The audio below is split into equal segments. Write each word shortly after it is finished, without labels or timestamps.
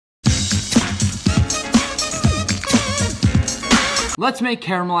Let's make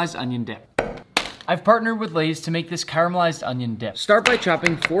caramelized onion dip. I've partnered with Lay's to make this caramelized onion dip. Start by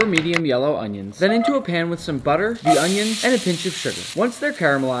chopping 4 medium yellow onions, then into a pan with some butter, the onions, and a pinch of sugar. Once they're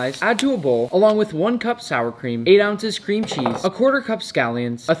caramelized, add to a bowl, along with 1 cup sour cream, 8 ounces cream cheese, a 1/4 cup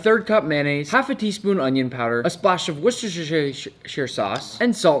scallions, a 1/3 cup mayonnaise, half a teaspoon onion powder, a splash of Worcestershire sauce,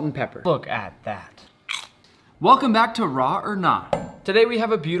 and salt and pepper. Look at that. Welcome back to Raw or Not. Today we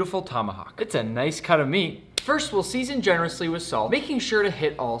have a beautiful tomahawk. It's a nice cut of meat. First, we'll season generously with salt, making sure to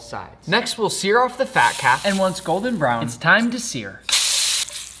hit all sides. Next, we'll sear off the fat cap, and once golden brown, it's time to sear.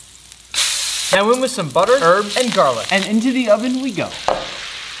 Now in with some butter, herbs, and garlic, and into the oven we go.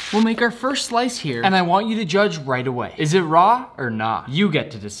 We'll make our first slice here, and I want you to judge right away. Is it raw or not? You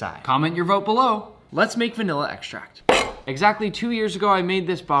get to decide. Comment your vote below. Let's make vanilla extract. Exactly 2 years ago, I made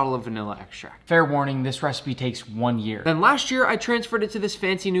this bottle of vanilla extract. Fair warning, this recipe takes 1 year. Then last year, I transferred it to this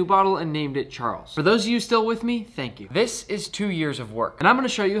fancy new bottle and named it Charles. For those of you still with me, thank you. This is 2 years of work, and I'm gonna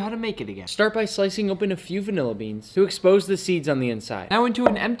show you how to make it again. Start by slicing open a few vanilla beans to expose the seeds on the inside. Now into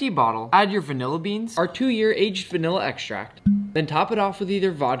an empty bottle, add your vanilla beans, our 2-year aged vanilla extract, then top it off with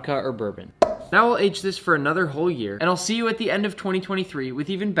either vodka or bourbon. Now I'll age this for another whole year, and I'll see you at the end of 2023 with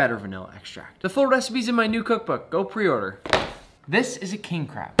even better vanilla extract. The full recipe's in my new cookbook. Go pre-order. This is a king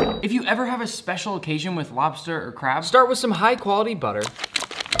crab. If you ever have a special occasion with lobster or crab, start with some high quality butter.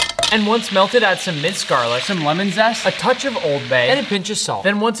 And once melted, add some minced garlic, some lemon zest, a touch of Old Bay, and a pinch of salt.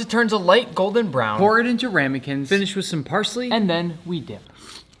 Then once it turns a light golden brown, pour it into ramekins, finish with some parsley, and then we dip.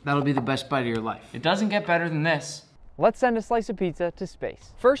 That'll be the best bite of your life. It doesn't get better than this. Let's send a slice of pizza to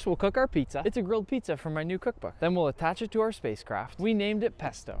space. First, we'll cook our pizza. It's a grilled pizza from my new cookbook. Then we'll attach it to our spacecraft. We named it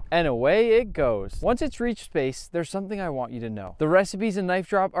Pesto. And away it goes. Once it's reached space, there's something I want you to know. The recipes in Knife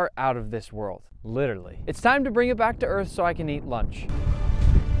Drop are out of this world. Literally. It's time to bring it back to Earth so I can eat lunch.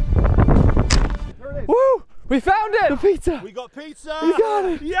 Woo! We found it! The pizza! We got pizza! We got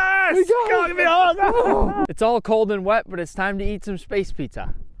it! Yes! We got it! Give me a hug! It's all cold and wet, but it's time to eat some space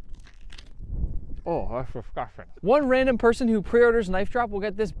pizza. Oh, that's disgusting. One random person who pre-orders Knife Drop will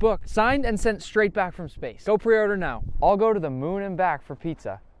get this book signed and sent straight back from space. Go pre-order now. I'll go to the moon and back for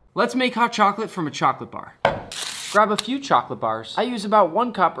pizza. Let's make hot chocolate from a chocolate bar. Grab a few chocolate bars. I use about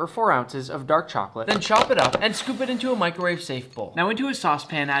 1 cup or 4 ounces of dark chocolate, then chop it up and scoop it into a microwave safe bowl. Now into a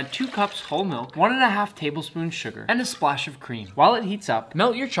saucepan, add 2 cups whole milk, 1½ tablespoons sugar, and a splash of cream. While it heats up,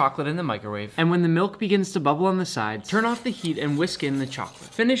 melt your chocolate in the microwave, and when the milk begins to bubble on the sides, turn off the heat and whisk in the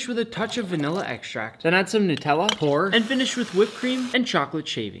chocolate. Finish with a touch of vanilla extract, then add some Nutella, pour, and finish with whipped cream and chocolate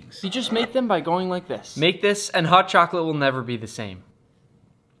shavings. You just make them by going like this. Make this, and hot chocolate will never be the same.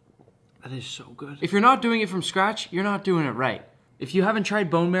 That is so good. If you're not doing it from scratch, you're not doing it right. If you haven't tried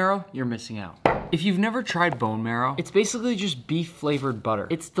bone marrow, you're missing out. If you've never tried bone marrow, it's basically just beef flavored butter.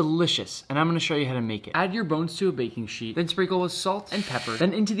 It's delicious, and I'm gonna show you how to make it. Add your bones to a baking sheet, then sprinkle with salt and pepper,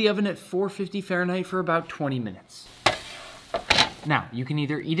 then into the oven at 450 Fahrenheit for about 20 minutes. Now, you can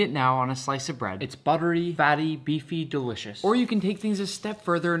either eat it now on a slice of bread. It's buttery, fatty, beefy, delicious. Or you can take things a step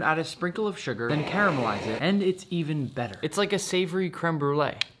further and add a sprinkle of sugar, then caramelize it, and it's even better. It's like a savory creme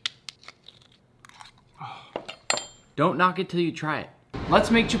brulee. Don't knock it till you try it. Let's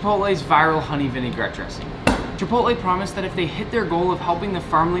make Chipotle's viral honey vinaigrette dressing. Chipotle promised that if they hit their goal of helping the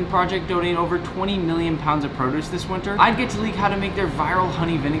Farmling Project donate over 20 million pounds of produce this winter, I'd get to leak how to make their viral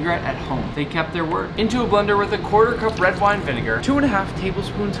honey vinaigrette at home. They kept their word. Into a blender with a 1/4 cup red wine vinegar, 2½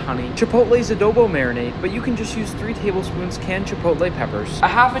 tablespoons honey, Chipotle's adobo marinade, but you can just use 3 tablespoons canned Chipotle peppers, a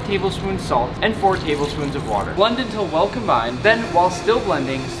 ½ tablespoon salt, and 4 tablespoons of water. Blend until well combined, then while still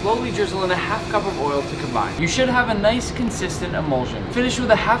blending, slowly drizzle in a ½ cup of oil to combine. You should have a nice consistent emulsion. Finish with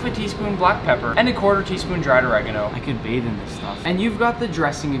a ½ teaspoon black pepper and a 1/4 teaspoon dried oregano. I could bathe in this stuff. And you've got the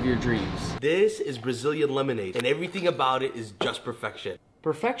dressing of your dreams. This is Brazilian lemonade, and everything about it is just perfection.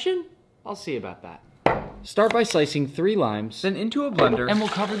 Perfection? I'll see about that. Start by slicing 3 limes, then into a blender, and we'll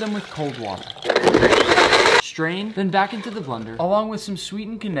cover them with cold water. Strain, then back into the blender, along with some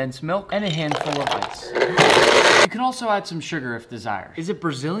sweetened condensed milk and a handful of ice. You can also add some sugar if desired. Is it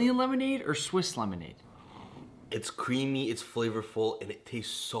Brazilian lemonade or Swiss lemonade? It's creamy, it's flavorful, and it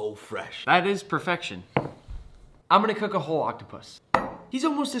tastes so fresh. That is perfection. I'm gonna cook a whole octopus. He's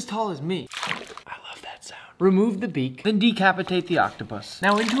almost as tall as me. I love that sound. Remove the beak, then decapitate the octopus.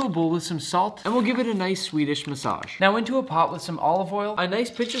 Now into a bowl with some salt, and we'll give it a nice Swedish massage. Now into a pot with some olive oil, a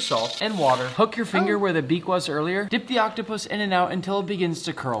nice pinch of salt, and water. Hook your finger where the beak was earlier. Dip the octopus in and out until it begins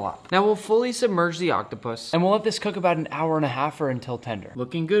to curl up. Now we'll fully submerge the octopus, and we'll let this cook about an hour-and-a-half or until tender.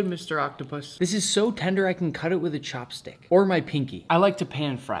 Looking good, Mr. Octopus. This is so tender I can cut it with a chopstick, or my pinky. I like to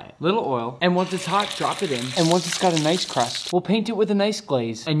pan fry it. Little oil, and once it's hot, drop it in. And once it's got a nice crust, we'll paint it with a nice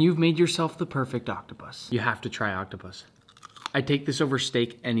glaze, and you've made yourself the perfect octopus. You have to try octopus. I'd take this over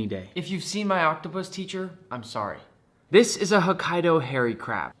steak any day. If you've seen my octopus, teacher, I'm sorry. This is a Hokkaido hairy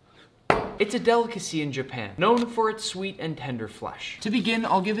crab. It's a delicacy in Japan, known for its sweet and tender flesh. To begin,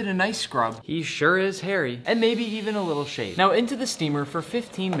 I'll give it a nice scrub. He sure is hairy, and maybe even a little shave. Now into the steamer for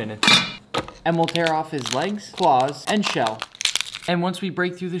 15 minutes, and we'll tear off his legs, claws, and shell. And once we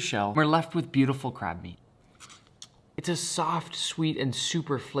break through the shell, we're left with beautiful crab meat. It's a soft, sweet, and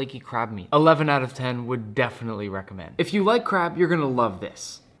super flaky crab meat. 11 out of 10 would definitely recommend. If you like crab, you're gonna love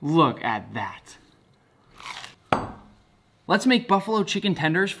this. Look at that. Let's make buffalo chicken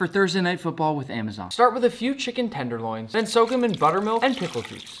tenders for Thursday Night Football with Amazon. Start with a few chicken tenderloins, then soak them in buttermilk and pickle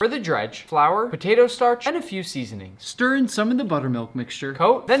juice. For the dredge, flour, potato starch, and a few seasonings. Stir in some of the buttermilk mixture,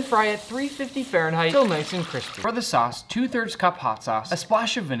 coat, then fry at 350 Fahrenheit till nice and crispy. For the sauce, 2/3 cup hot sauce, a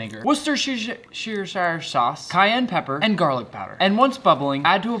splash of vinegar, Worcestershire sauce, cayenne pepper, and garlic powder. And once bubbling,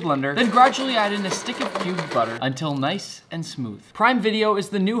 add to a blender, then gradually add in a stick of cubed butter until nice and smooth. Prime Video is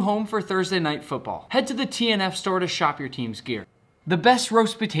the new home for Thursday Night Football. Head to the TNF store to shop your team's gear. The best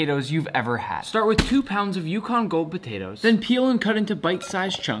roast potatoes you've ever had. Start with 2 pounds of Yukon Gold potatoes, then peel and cut into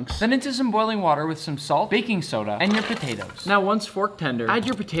bite-sized chunks, then into some boiling water with some salt, baking soda, and your potatoes. Now once fork tender, add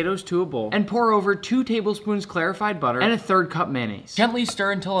your potatoes to a bowl and pour over 2 tablespoons clarified butter and a 1/3 cup mayonnaise. Gently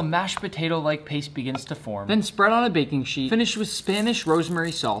stir until a mashed potato-like paste begins to form. Then spread on a baking sheet, finish with Spanish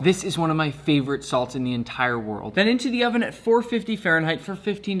rosemary salt. This is one of my favorite salts in the entire world. Then into the oven at 450 Fahrenheit for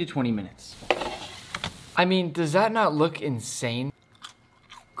 15 to 20 minutes. I mean, does that not look insane?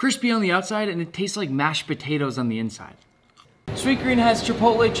 Crispy on the outside, and it tastes like mashed potatoes on the inside. Sweet Green has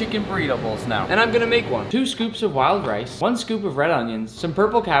Chipotle chicken burrito bowls now, and I'm gonna make one. 2 scoops of wild rice, 1 scoop of red onions, some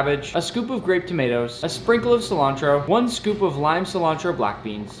purple cabbage, a scoop of grape tomatoes, a sprinkle of cilantro, 1 scoop of lime cilantro black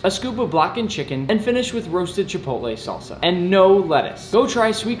beans, a scoop of blackened chicken, and finish with roasted chipotle salsa. And no lettuce. Go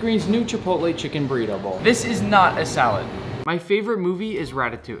try Sweet Green's new Chipotle chicken burrito bowl. This is not a salad. My favorite movie is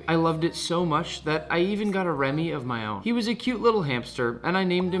Ratatouille. I loved it so much that I even got a Remy of my own. He was a cute little hamster, and I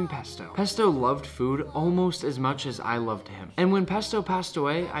named him Pesto. Pesto loved food almost as much as I loved him. And when Pesto passed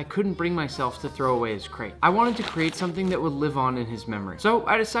away, I couldn't bring myself to throw away his crate. I wanted to create something that would live on in his memory. So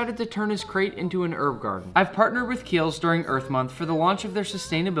I decided to turn his crate into an herb garden. I've partnered with Kiehl's during Earth Month for the launch of their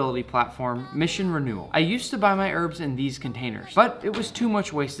sustainability platform, Mission Renewal. I used to buy my herbs in these containers, but it was too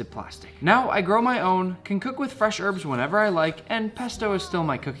much wasted plastic. Now I grow my own, can cook with fresh herbs whenever I like, and Pesto is still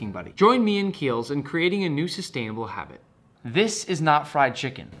my cooking buddy. Join me and Kiehl's in creating a new sustainable habit. This is not fried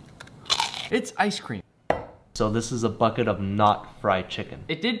chicken. It's ice cream. So this is a bucket of not fried chicken.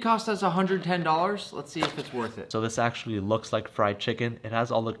 It did cost us $110. Let's see if it's worth it. So this actually looks like fried chicken. It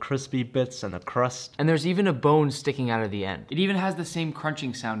has all the crispy bits and the crust. And there's even a bone sticking out of the end. It even has the same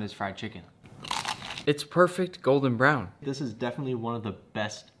crunching sound as fried chicken. It's perfect golden brown. This is definitely one of the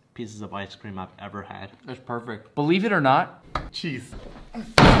best pieces of ice cream I've ever had. That's perfect. Believe it or not, Cheese.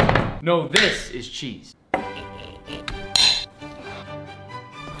 no, this is cheese.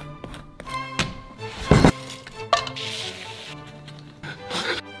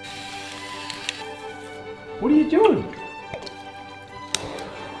 What are you doing?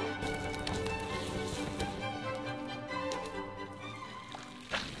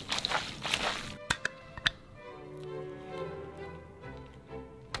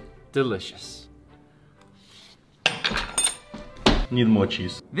 Delicious. Need more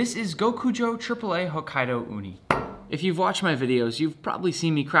cheese. This is Gokujo AAA Hokkaido Uni. If you've watched my videos, you've probably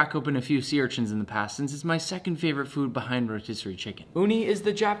seen me crack open a few sea urchins in the past, since it's my second favorite food behind rotisserie chicken. Uni is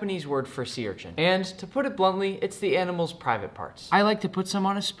the Japanese word for sea urchin, and to put it bluntly, it's the animal's private parts. I like to put some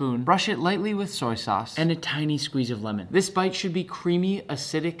on a spoon, brush it lightly with soy sauce, and a tiny squeeze of lemon. This bite should be creamy,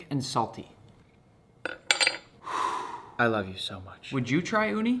 acidic, and salty. I love you so much. Would you try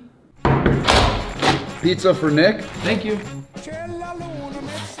uni? Pizza for Nick. Thank you.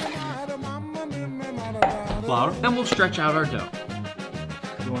 Flour. Then we'll stretch out our dough.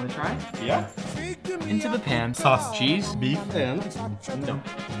 You want to try? Yeah. Into the pan. Sauce. Cheese. Beef and no.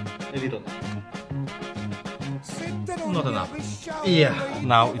 A little. Not enough. Yeah.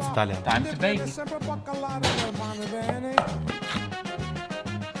 Now it's Italian. Time to bake.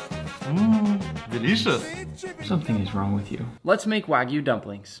 Delicious. Something is wrong with you. Let's make Wagyu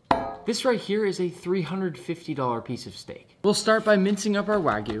dumplings. This right here is a $350 piece of steak. We'll start by mincing up our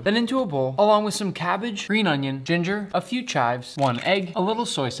Wagyu, then into a bowl, along with some cabbage, green onion, ginger, a few chives, 1 egg, a little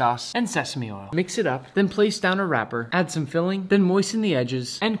soy sauce, and sesame oil. Mix it up, then place down a wrapper, add some filling, then moisten the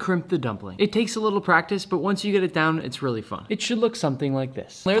edges, and crimp the dumpling. It takes a little practice, but once you get it down, it's really fun. It should look something like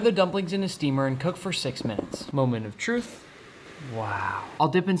this. Layer the dumplings in a steamer and cook for 6 minutes. Moment of truth. Wow. I'll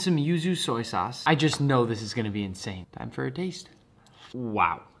dip in some yuzu soy sauce. I just know this is gonna be insane. Time for a taste.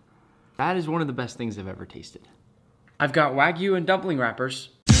 Wow. That is one of the best things I've ever tasted. I've got Wagyu and dumpling wrappers.